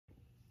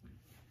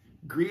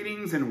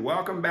Greetings and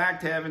welcome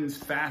back to Evan's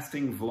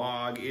fasting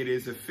vlog. It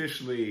is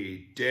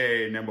officially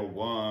day number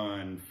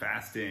 1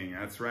 fasting.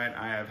 That's right,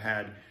 I have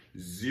had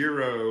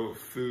 0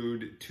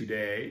 food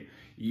today.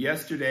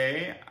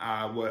 Yesterday,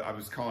 what I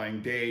was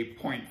calling day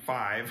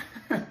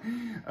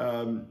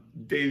 0.5.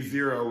 Day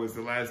 0 was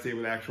the last day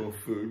with actual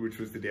food, which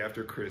was the day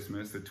after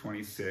Christmas, the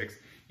 26th.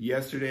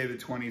 Yesterday, the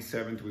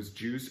 27th, was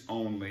juice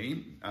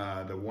only.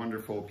 The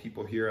wonderful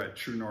people here at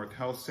True North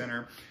Health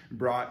Center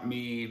brought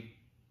me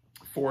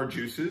 4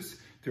 juices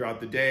throughout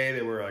the day.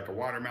 They were like a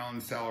watermelon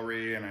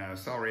celery and a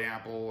celery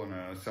apple and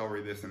a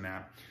celery this and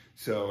that.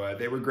 So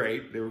they were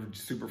great. They were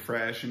super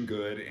fresh and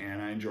good,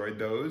 and I enjoyed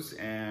those,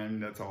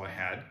 and that's all I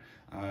had.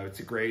 It's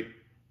a great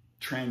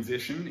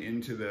transition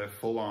into the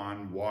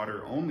full-on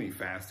water-only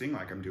fasting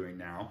like I'm doing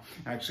now.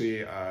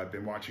 Actually, I've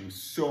been watching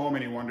so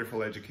many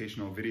wonderful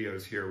educational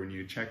videos here. When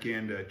you check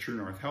into True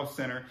North Health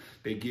Center,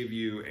 they give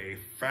you a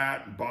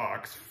fat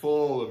box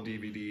full of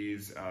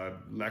DVDs,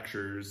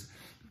 lectures,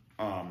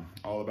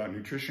 all about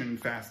nutrition,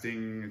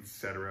 fasting,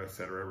 etc.,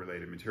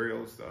 related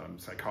materials,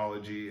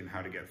 psychology and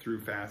how to get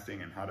through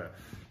fasting and how to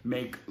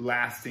make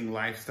lasting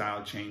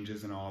lifestyle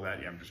changes and all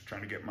that. Yeah, I'm just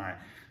trying to get my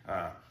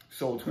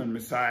Soul Twin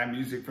Messiah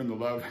music from the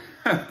Love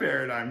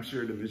Paradigm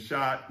shirt in the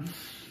shot.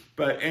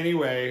 But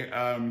anyway,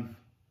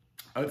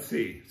 let's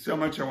see. So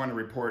much I want to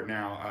report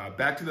now.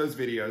 Back to those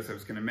videos. I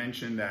was going to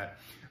mention that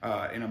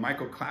in a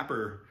Michael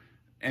Clapper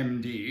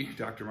MD,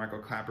 Dr. Michael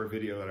Clapper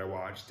video that I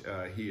watched,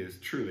 he is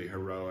truly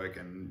heroic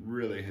and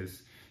really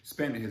has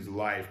spent his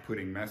life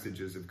putting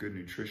messages of good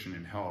nutrition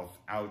and health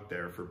out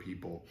there for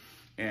people.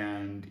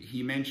 And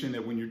he mentioned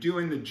that when you're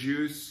doing the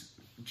juice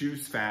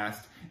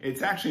fast,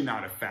 it's actually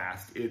not a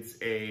fast. It's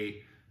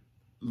a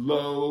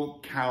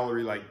low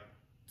calorie, like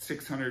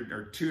 600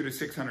 or 200 to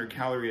 600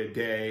 calorie a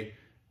day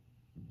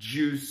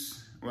juice.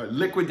 Well,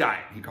 liquid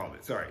diet, he called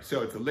it, sorry.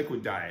 So it's a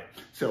liquid diet.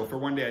 So for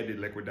one day I did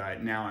liquid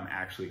diet, now I'm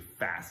actually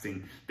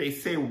fasting. They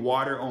say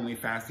water only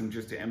fasting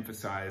just to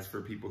emphasize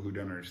for people who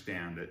don't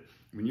understand that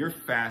when you're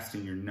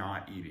fasting, you're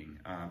not eating.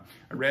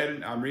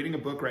 I'm reading a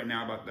book right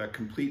now about the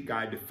complete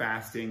guide to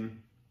fasting,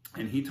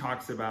 and he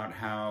talks about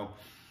how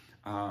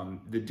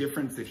the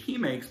difference that he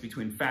makes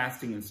between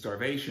fasting and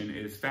starvation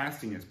is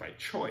fasting is by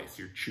choice.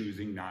 You're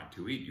choosing not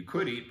to eat. You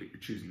could eat, but you're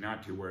choosing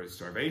not to, whereas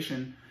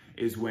starvation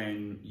is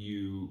when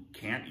you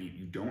can't eat,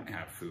 you don't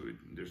have food,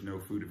 there's no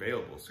food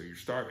available, so you're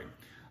starving.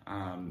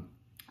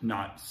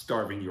 Not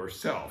starving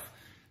yourself.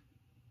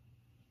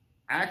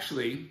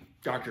 Actually,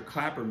 Dr.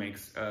 Clapper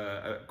makes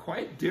a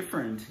quite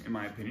different, in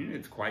my opinion,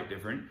 it's quite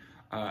different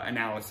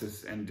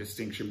analysis and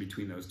distinction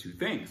between those two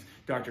things.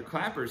 Dr.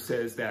 Clapper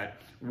says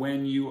that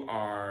when you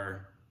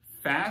are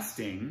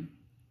fasting,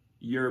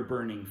 you're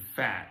burning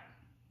fat.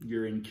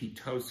 You're in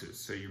ketosis,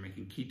 so you're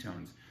making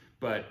ketones.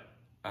 But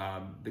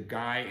the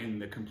guy in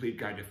the Complete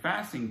Guide to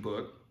Fasting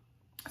book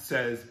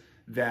says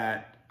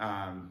that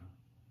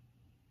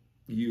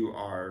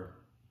your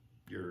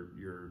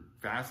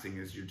fasting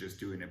is you're just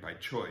doing it by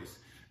choice.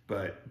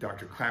 But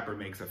Dr. Clapper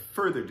makes a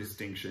further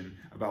distinction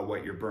about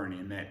what you're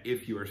burning, that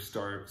if you are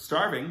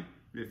starving,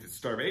 if it's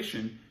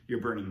starvation,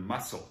 you're burning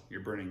muscle,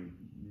 you're burning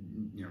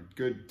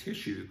good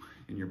tissue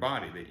in your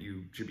body that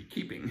you should be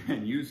keeping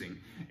and using,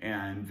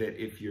 and that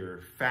if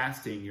you're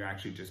fasting, you're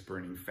actually just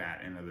burning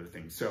fat and other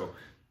things. So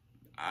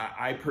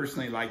I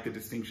personally like the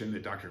distinction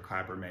that Dr.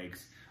 Clapper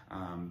makes.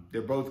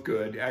 They're both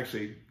good.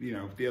 Actually,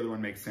 the other one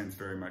makes sense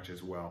very much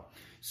as well.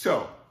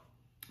 So,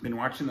 been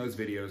watching those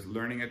videos,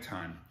 learning a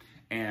ton.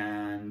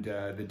 And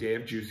the day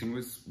of juicing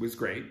was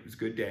great. It was a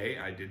good day.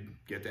 I did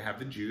get to have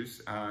the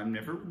juice.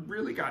 Never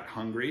really got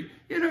hungry.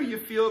 You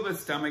feel the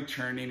stomach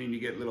churning and you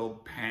get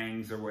little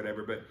pangs or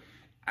whatever, but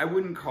I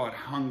wouldn't call it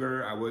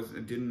hunger. I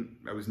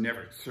was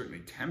never certainly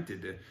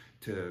tempted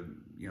to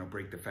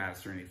break the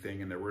fast or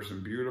anything. And there were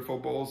some beautiful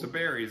bowls of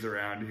berries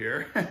around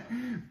here,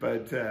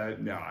 but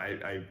no,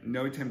 I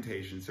no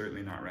temptation,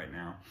 certainly not right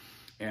now.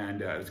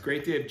 And it was a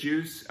great day of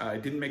juice. I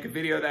didn't make a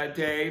video that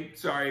day.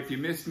 Sorry if you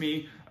missed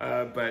me,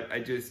 but I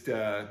just,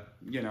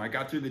 I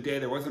got through the day.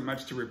 There wasn't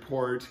much to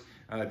report.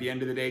 At the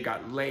end of the day,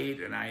 got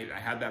late, and I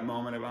had that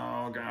moment of,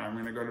 oh God, I'm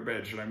gonna go to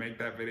bed. Should I make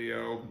that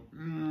video?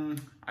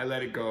 I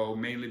let it go,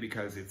 mainly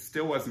because it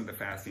still wasn't the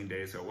fasting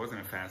day, so it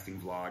wasn't a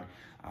fasting vlog.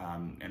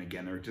 And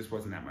again, there just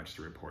wasn't that much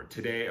to report.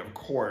 Today, of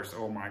course,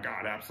 oh my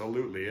God,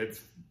 absolutely.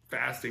 It's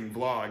fasting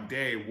vlog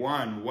day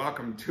 1.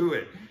 Welcome to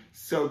it.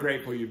 So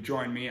grateful you've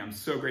joined me. I'm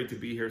so great to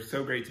be here.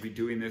 So great to be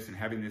doing this and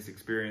having this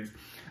experience.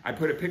 I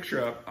put a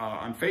picture up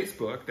on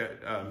Facebook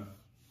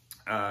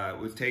that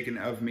was taken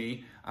of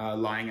me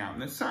lying out in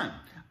the sun.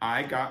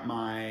 I got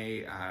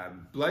my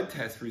blood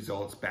test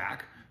results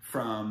back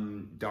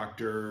from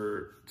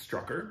Dr.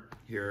 Strucker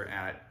here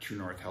at True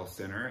North Health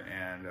Center,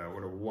 and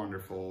what a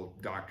wonderful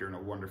doctor and a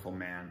wonderful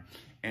man.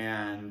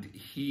 And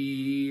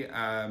he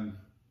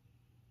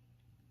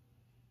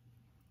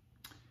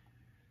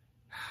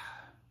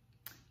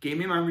gave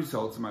me my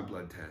results of my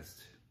blood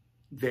test.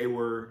 They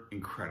were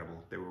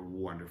incredible. They were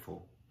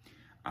wonderful.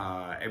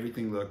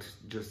 Everything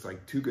looked just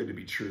like too good to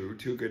be true,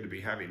 too good to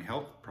be having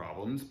health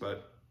problems,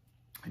 but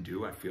I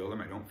do, I feel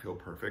them, I don't feel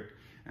perfect,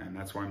 and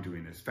that's why I'm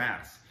doing this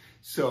fast.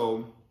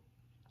 So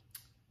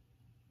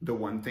the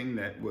one thing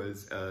that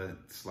was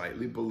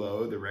slightly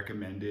below the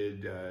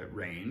recommended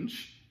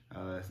range,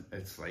 a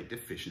slight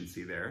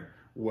deficiency there,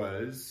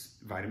 was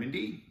vitamin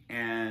D.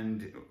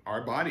 And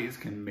our bodies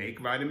can make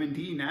vitamin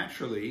D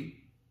naturally,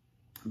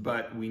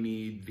 but we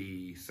need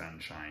the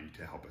sunshine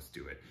to help us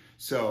do it.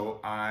 So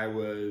I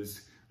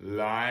was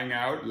lying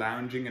out,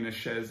 lounging in a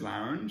chaise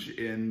lounge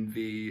in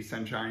the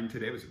sunshine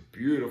today. It was a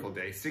beautiful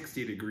day,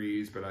 60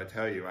 degrees, but I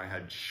tell you, I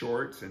had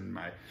shorts and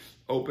my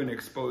open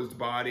exposed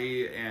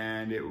body,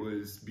 and it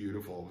was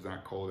beautiful. It was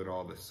not cold at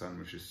all. The sun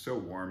was just so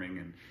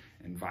warming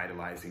and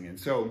vitalizing. And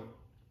so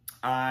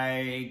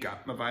I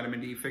got my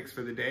vitamin D fix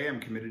for the day. I'm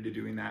committed to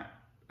doing that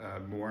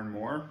more and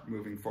more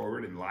moving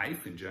forward in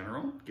life in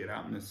general. Get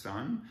out in the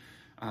sun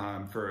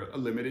for a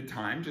limited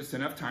time, just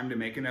enough time to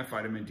make enough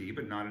vitamin D,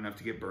 but not enough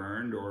to get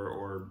burned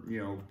or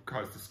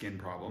cause the skin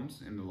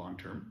problems in the long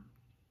term.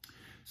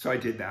 So I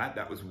did that.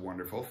 That was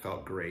wonderful.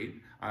 Felt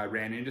great. I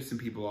ran into some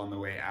people on the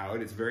way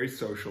out. It's very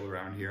social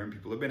around here, and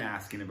people have been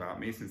asking about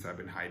me since I've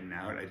been hiding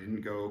out. I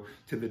didn't go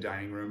to the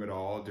dining room at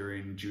all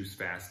during juice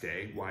fast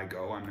day. Why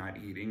go? I'm not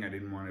eating. I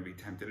didn't want to be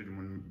tempted. I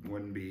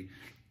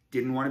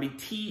didn't want to be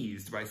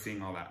teased by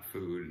seeing all that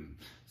food.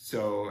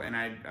 And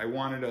I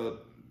wanted to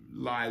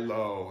lie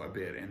low a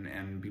bit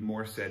and be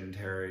more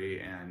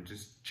sedentary and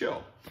just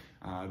chill.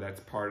 That's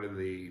part of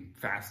the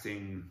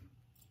fasting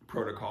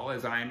protocol,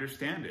 as I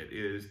understand it,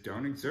 is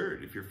don't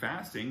exert. If you're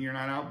fasting, you're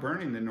not out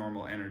burning the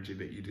normal energy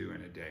that you do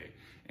in a day.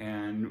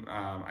 And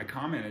I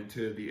commented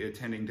to the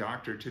attending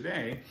doctor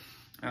today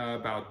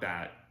about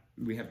that.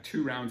 We have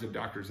 2 rounds of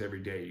doctors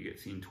every day. You get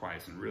seen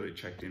twice and really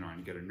checked in on.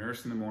 You get a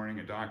nurse in the morning,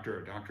 a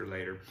doctor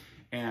later.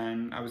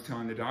 And I was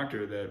telling the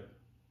doctor that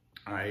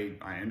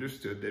I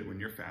understood that when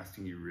you're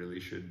fasting, you really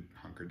should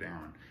hunker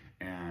down.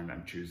 And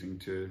I'm choosing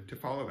to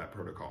follow that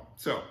protocol.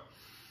 So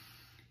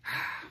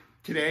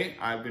today,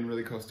 I've been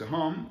really close to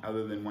home,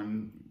 other than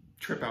one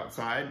trip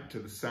outside to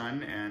the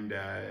sun, and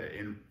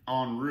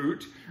en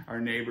route, our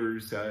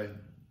neighbors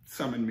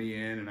summoned me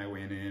in, and I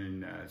went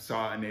in and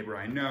saw a neighbor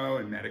I know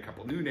and met a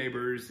couple new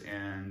neighbors,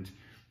 and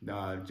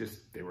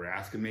they were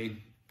asking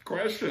me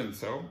questions.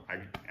 So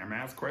I'm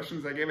asked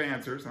questions, I give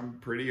answers. I'm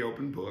a pretty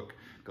open book,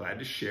 glad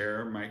to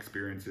share my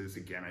experiences.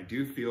 Again, I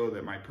do feel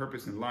that my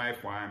purpose in life,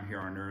 why I'm here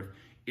on earth,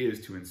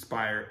 is to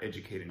inspire,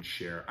 educate, and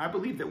share. I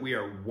believe that we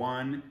are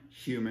one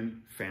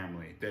human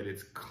family, that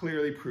it's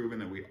clearly proven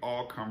that we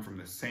all come from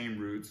the same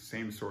roots,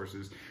 same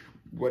sources.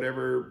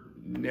 Whatever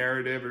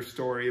narrative or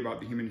story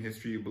about the human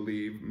history you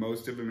believe,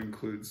 most of them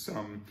include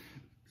some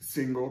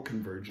single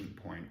convergent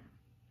point.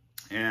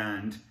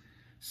 And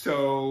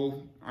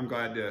so I'm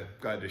glad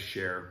to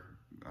share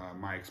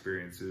my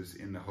experiences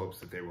in the hopes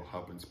that they will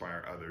help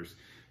inspire others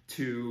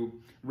to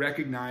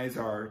recognize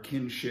our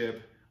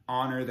kinship,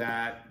 honor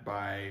that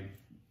by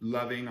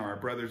loving our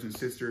brothers and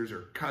sisters,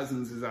 or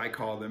cousins as I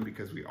call them,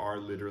 because we are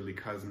literally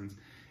cousins.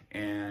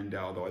 And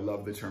although I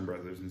love the term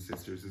brothers and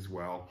sisters as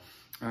well.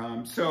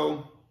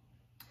 So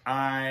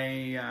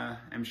I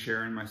am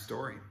sharing my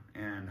story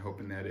and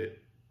hoping that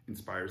it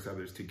inspires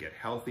others to get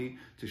healthy,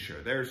 to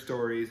share their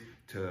stories,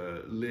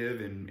 to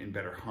live in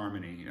better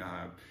harmony.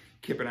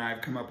 Kip and I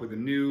have come up with a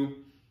new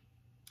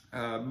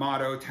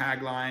motto,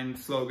 tagline,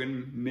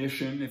 slogan,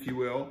 mission, if you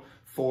will,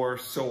 for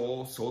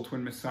S.O.U.L, Soul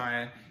Twin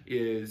Messiah,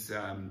 is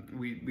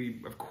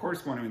we of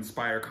course want to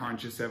inspire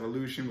conscious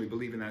evolution. We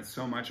believe in that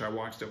so much. I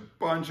watched a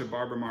bunch of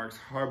Barbara Marx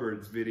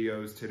Hubbard's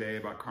videos today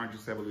about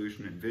conscious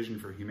evolution and vision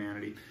for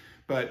humanity.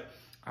 But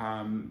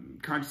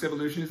conscious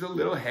evolution is a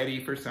little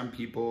heady for some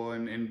people,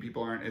 and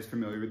people aren't as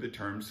familiar with the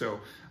term. So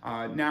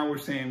now we're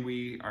saying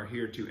we are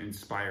here to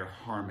inspire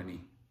harmony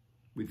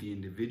with the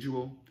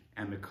individual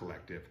and the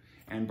collective.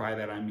 And by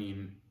that I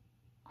mean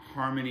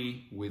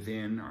harmony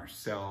within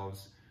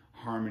ourselves,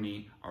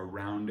 harmony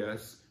around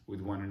us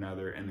with one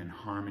another, and then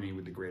harmony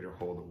with the greater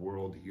whole, the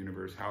world, the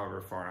universe,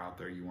 however far out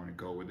there you want to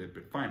go with it,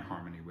 but find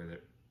harmony with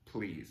it,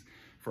 please,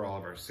 for all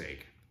of our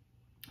sake.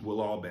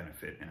 We'll all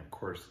benefit, and of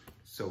course,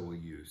 so will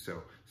you.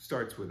 So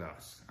starts with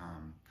us.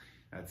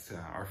 That's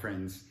our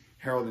friends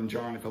Harold and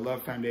John at the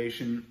Love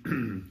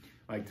Foundation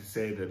like to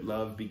say that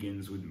love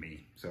begins with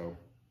me. So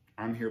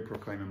I'm here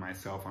proclaiming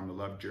myself on the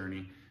love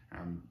journey.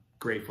 I'm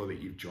grateful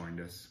that you've joined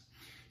us.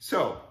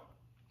 So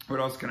what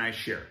else can I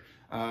share?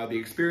 The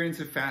experience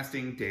of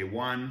fasting, day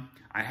 1.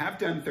 I have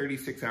done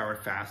 36-hour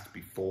fast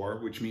before,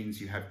 which means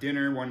you have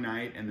dinner one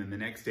night, and then the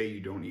next day you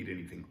don't eat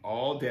anything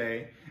all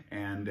day,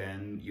 and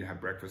then you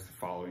have breakfast the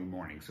following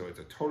morning. So it's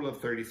a total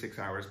of 36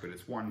 hours, but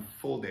it's one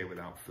full day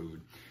without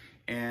food.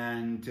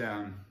 And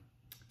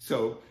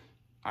so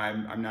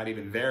I'm not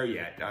even there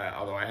yet,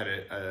 although I had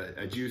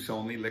a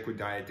juice-only liquid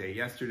diet day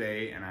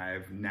yesterday, and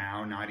I've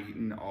now not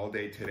eaten all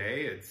day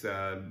today. It's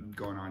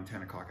going on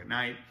 10 o'clock at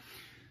night.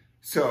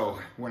 So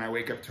when I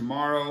wake up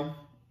tomorrow,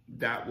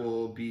 that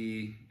will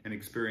be an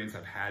experience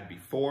I've had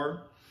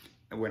before.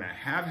 And when I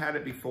have had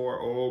it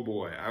before, oh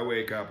boy, I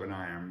wake up and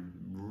I am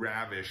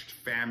ravished,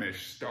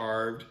 famished,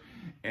 starved,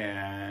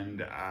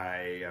 and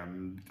I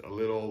am a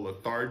little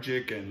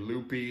lethargic and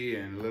loopy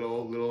and a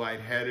little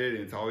lightheaded,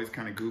 and it's always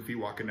kind of goofy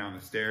walking down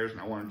the stairs, and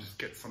I want to just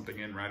get something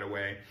in right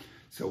away.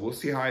 So we'll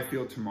see how I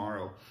feel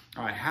tomorrow.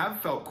 I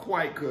have felt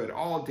quite good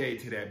all day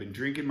today. I've been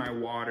drinking my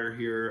water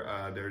here.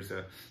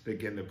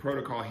 Again, the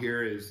protocol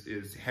here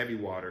is heavy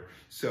water.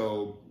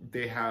 So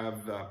they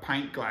have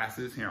pint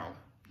glasses. Here, I'll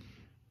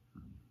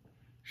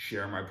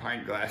share my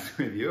pint glass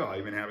with you. I'll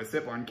even have a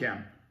sip on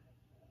cam.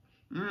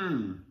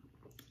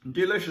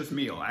 Delicious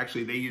meal.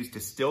 Actually, they use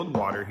distilled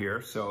water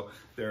here. So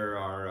there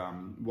are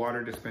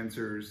water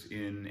dispensers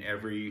in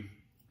every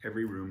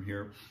room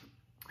here.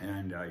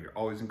 And you're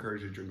always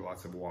encouraged to drink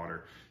lots of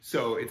water.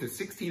 So it's a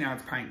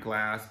 16-ounce pint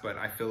glass, but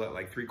I fill it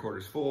like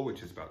 3/4 full,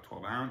 which is about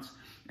 12 ounce.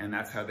 And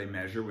that's how they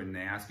measure when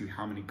they ask you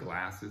how many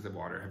glasses of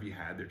water have you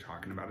had. They're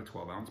talking about a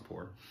 12-ounce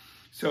pour.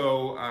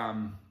 So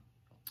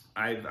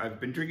I've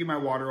been drinking my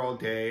water all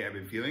day. I've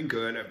been feeling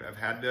good. I've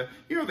had the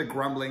the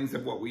grumblings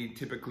of what we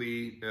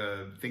typically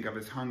think of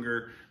as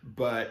hunger,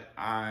 but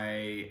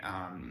I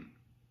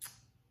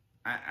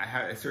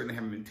certainly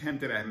haven't been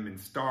tempted. I haven't been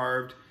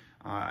starved.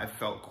 I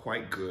felt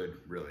quite good,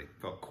 really.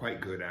 Felt quite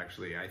good,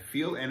 actually. I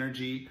feel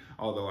energy,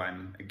 although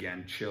I'm,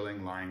 again,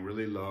 chilling, lying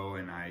really low,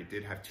 and I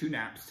did have 2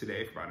 naps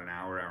today for about an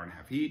hour and a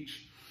half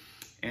each.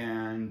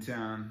 And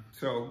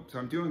so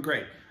I'm doing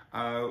great.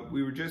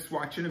 We were just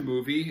watching a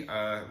movie,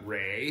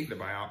 Ray, the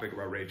biopic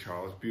about Ray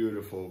Charles.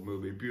 Beautiful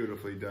movie,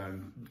 beautifully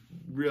done.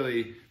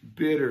 Really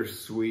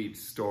bittersweet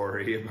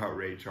story about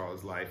Ray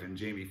Charles' life, and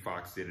Jamie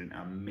Foxx did an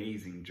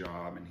amazing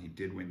job, and he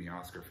did win the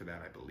Oscar for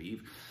that, I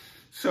believe.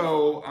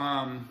 So,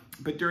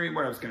 but during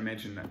what I was going to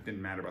mention, that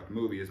didn't matter about the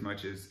movie as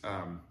much as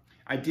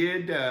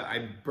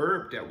I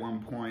burped at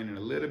one point, and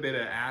a little bit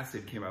of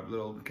acid came up,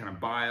 little kind of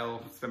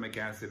bile, stomach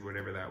acid,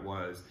 whatever that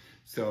was.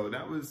 So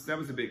that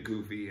was a bit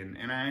goofy,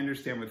 and I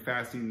understand with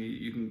fasting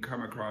you can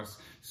come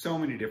across so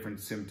many different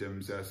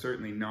symptoms.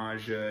 Certainly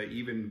nausea,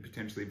 even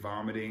potentially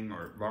vomiting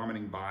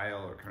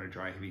bile or kind of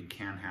dry heaving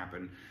can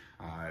happen.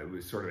 It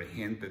was sort of a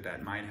hint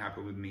that might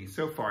happen with me.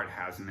 So far it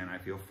hasn't, and I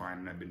feel fine,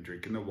 and I've been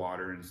drinking the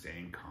water and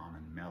staying calm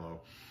and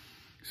mellow.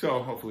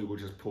 So hopefully we'll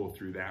just pull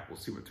through that. We'll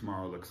see what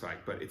tomorrow looks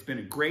like. But it's been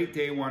a great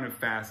day 1 of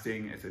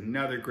fasting. It's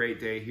another great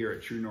day here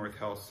at True North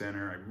Health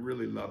Center. I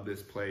really love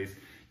this place.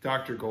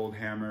 Dr.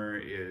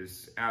 Goldhammer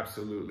is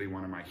absolutely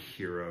one of my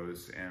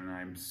heroes, and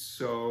I'm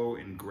so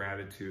in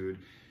gratitude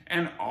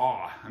and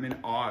awe. I'm in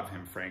awe of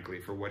him,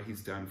 frankly, for what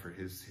he's done for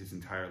his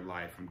entire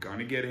life. I'm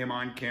gonna get him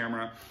on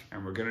camera,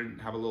 and we're gonna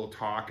have a little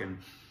talk and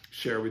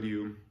share with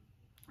you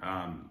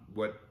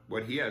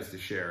what he has to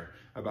share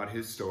about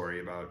his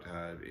story, about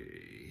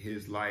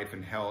his life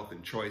and health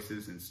and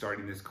choices and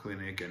starting this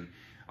clinic and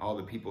all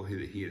the people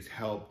that he has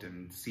helped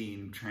and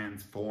seen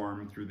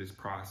transform through this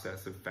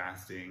process of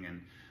fasting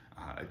and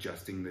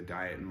adjusting the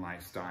diet and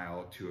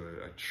lifestyle to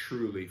a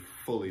truly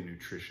fully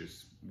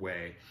nutritious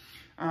way.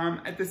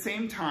 At the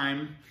same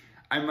time,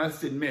 I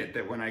must admit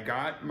that when I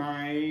got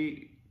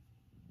my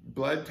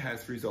blood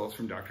test results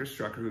from Dr.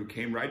 Strucker, who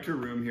came right to a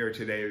room here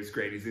today, it was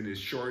great. He's in his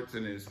shorts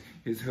and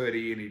his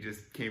hoodie, and he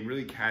just came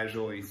really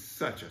casual. He's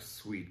such a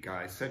sweet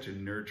guy, such a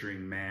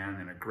nurturing man,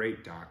 and a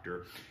great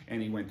doctor.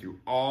 And he went through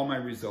all my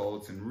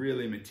results and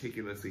really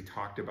meticulously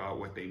talked about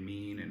what they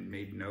mean and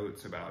made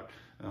notes about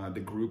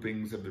the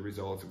groupings of the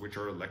results, which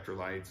are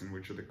electrolytes and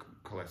which are the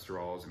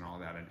cholesterols and all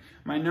that. And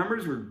my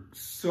numbers were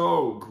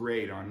so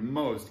great on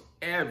most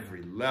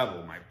every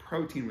level. My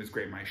protein was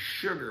great. My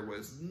sugar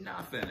was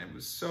nothing. It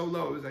was so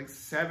low. It was like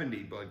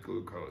 70 blood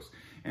glucose.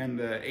 And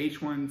the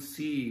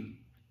H1C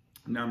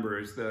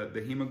numbers,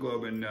 the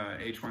hemoglobin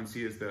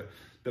H1C is the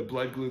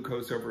blood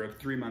glucose over a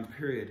 3-month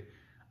period.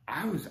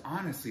 I was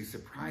honestly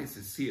surprised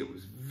to see it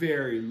was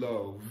very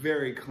low,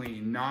 very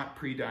clean, not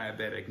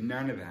pre-diabetic,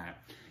 none of that.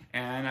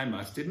 And I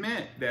must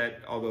admit that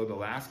although the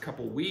last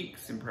couple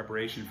weeks in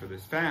preparation for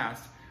this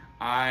fast,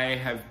 I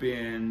have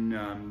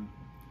been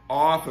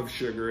off of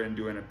sugar and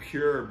doing a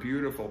pure,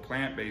 beautiful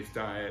plant-based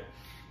diet,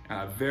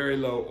 very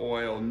low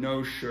oil,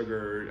 no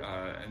sugar,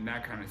 and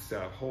that kind of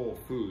stuff, whole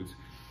foods.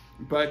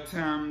 But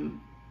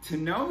to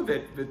know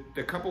that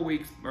the couple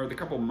weeks or the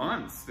couple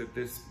months that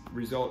this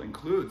result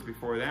includes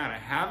before that, I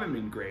haven't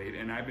been great,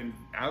 and I've been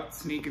out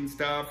sneaking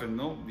stuff, and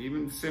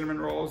even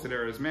cinnamon rolls at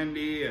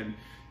Arizmendi and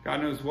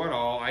God knows what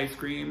all, ice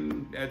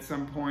cream at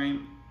some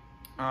point,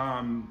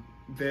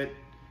 that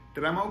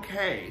I'm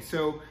okay.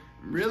 So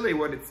really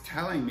what it's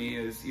telling me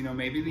is,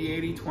 maybe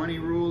the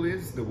 80-20 rule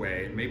is the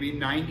way. Maybe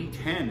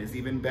 90-10 is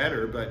even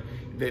better, but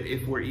that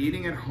if we're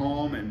eating at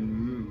home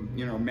and,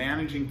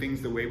 managing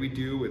things the way we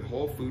do with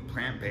whole food,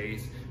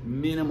 plant-based,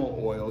 minimal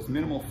oils,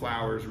 minimal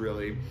flours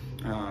really,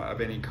 of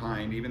any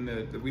kind.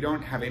 Even we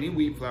don't have any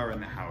wheat flour in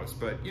the house,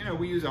 but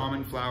we use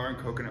almond flour and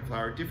coconut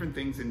flour, different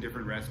things in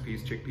different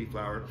recipes, chickpea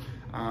flour,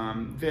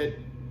 that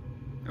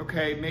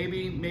okay,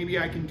 maybe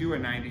I can do a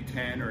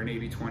 90-10 or an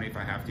 80-20 if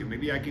I have to.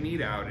 Maybe I can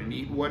eat out and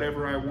eat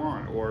whatever I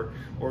want,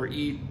 or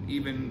eat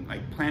even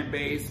like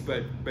plant-based,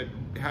 but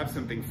have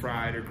something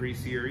fried or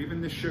greasy, or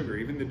even the sugar,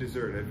 even the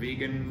dessert, a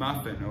vegan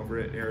muffin over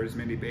at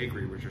Arizmendi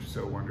Bakery, which are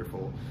so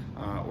wonderful,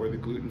 or the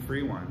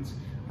gluten-free ones.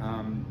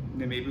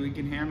 Then maybe we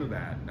can handle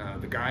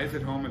that. The guys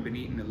at home have been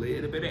eating a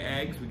little bit of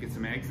eggs. We get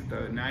some eggs at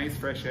the nice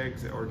fresh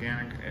eggs,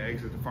 organic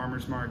eggs at the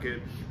farmer's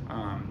market.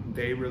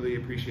 They really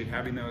appreciate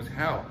having those.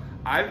 Hell,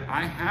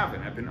 I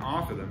haven't. I've been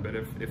off of them, but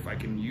if I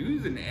can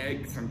use an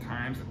egg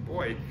sometimes,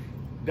 boy,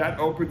 that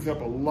opens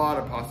up a lot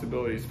of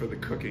possibilities for the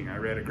cooking. I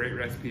read a great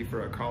recipe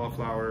for a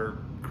cauliflower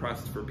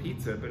crust for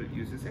pizza, but it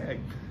uses egg.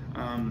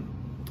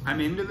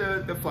 I'm into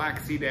the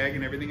flaxseed egg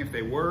and everything. If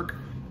they work,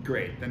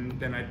 great,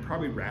 then I'd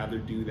probably rather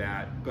do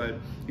that. But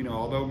you know,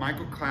 although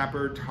Michael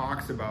Clapper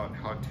talks about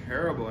how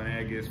terrible an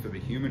egg is for the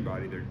human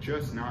body, they're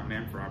just not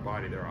meant for our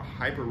body. They're a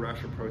hyper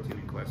rush of protein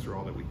and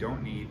cholesterol that we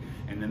don't need,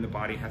 and then the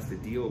body has to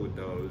deal with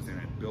those,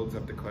 and it builds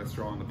up the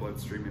cholesterol in the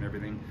bloodstream and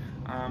everything.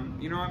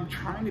 You know, I'm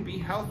trying to be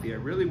healthy. I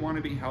really want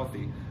to be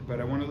healthy, but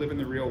I want to live in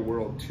the real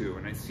world too.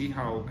 And I see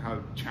how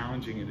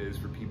challenging it is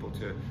for people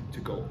to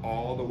go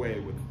all the way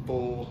with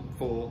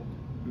full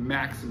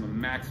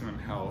maximum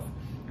health,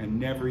 and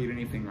never eat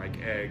anything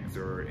like eggs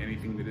or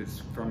anything that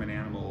is from an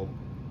animal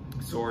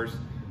source.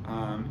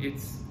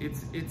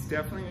 It's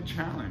definitely a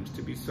challenge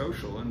to be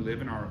social and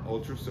live in our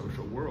ultra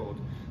social world,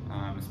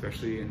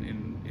 especially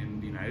in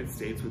the United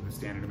States with the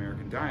standard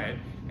American diet,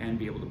 and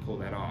be able to pull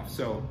that off.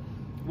 So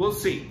we'll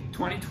see.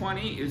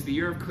 2020 is the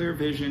year of clear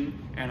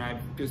vision, and I'm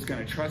just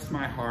going to trust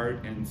my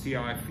heart and see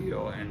how I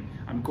feel. And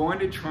I'm going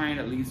to try and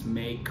at least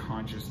make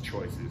conscious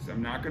choices.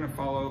 I'm not going to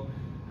follow.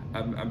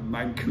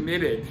 I'm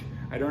committed.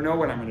 I don't know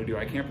what I'm going to do.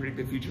 I can't predict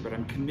the future, but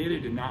I'm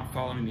committed to not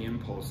following the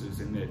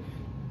impulses, and that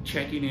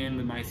checking in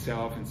with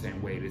myself and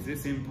saying, wait, is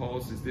this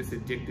impulse, is this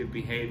addictive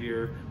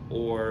behavior,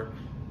 or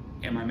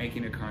am I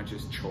making a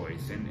conscious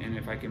choice? And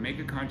if I can make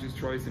a conscious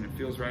choice and it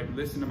feels right,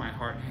 listen to my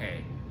heart.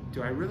 Hey,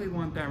 do I really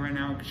want that right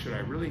now? Should I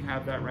really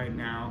have that right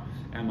now?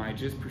 Am I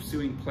just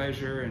pursuing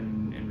pleasure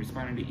and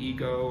responding to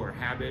ego or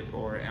habit,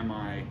 or am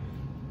I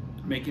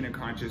making a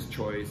conscious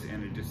choice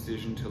and a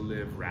decision to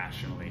live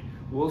rationally?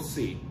 We'll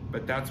see,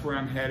 but that's where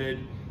I'm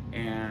headed,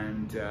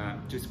 and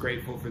just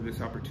grateful for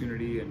this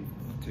opportunity and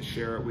to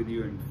share it with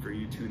you, and for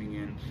you tuning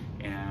in.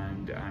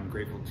 And I'm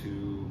grateful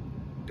to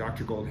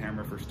Dr.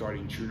 Goldhammer for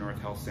starting True North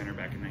Health Center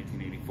back in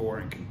 1984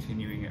 and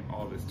continuing it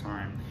all this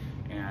time.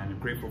 And I'm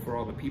grateful for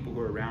all the people who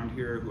are around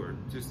here who are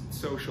just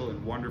social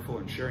and wonderful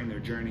and sharing their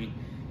journey.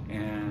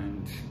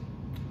 And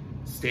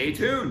stay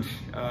tuned.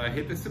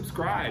 Hit the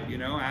subscribe, you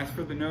know, ask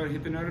for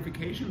hit the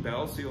notification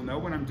bell so you'll know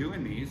when I'm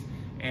doing these,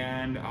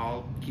 and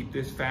I'll keep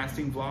this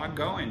fasting vlog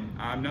going.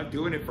 I'm not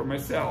doing it for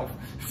myself.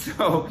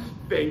 So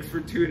thanks for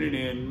tuning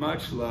in.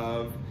 Much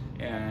love,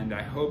 and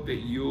I hope that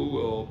you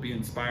will be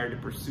inspired to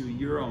pursue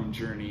your own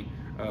journey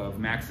of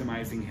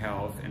maximizing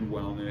health and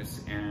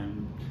wellness,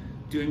 and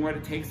doing what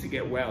it takes to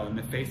get well in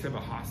the face of a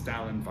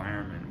hostile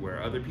environment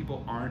where other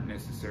people aren't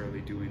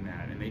necessarily doing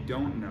that, and they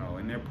don't know,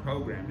 and they're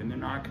programmed, and they're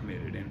not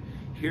committed. And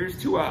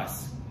here's to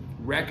us,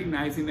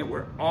 recognizing that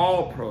we're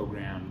all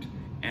programmed,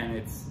 and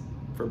it's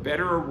for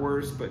better or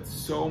worse, but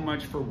so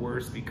much for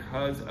worse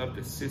because of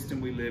the system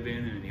we live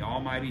in, and the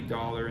almighty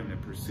dollar, and the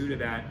pursuit of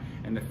that,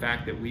 and the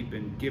fact that we've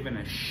been given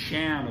a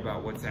sham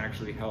about what's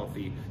actually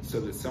healthy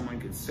so that someone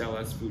could sell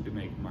us food to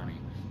make money.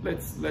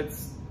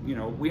 Let's you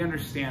know, we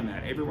understand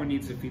that everyone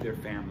needs to feed their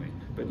family,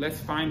 but let's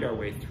find our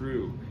way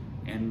through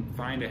and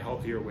find a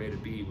healthier way to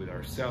be with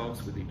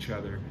ourselves, with each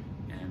other,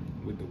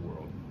 and with the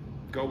world.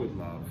 Go with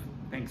love.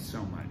 Thanks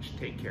so much.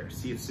 Take care.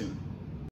 See you soon.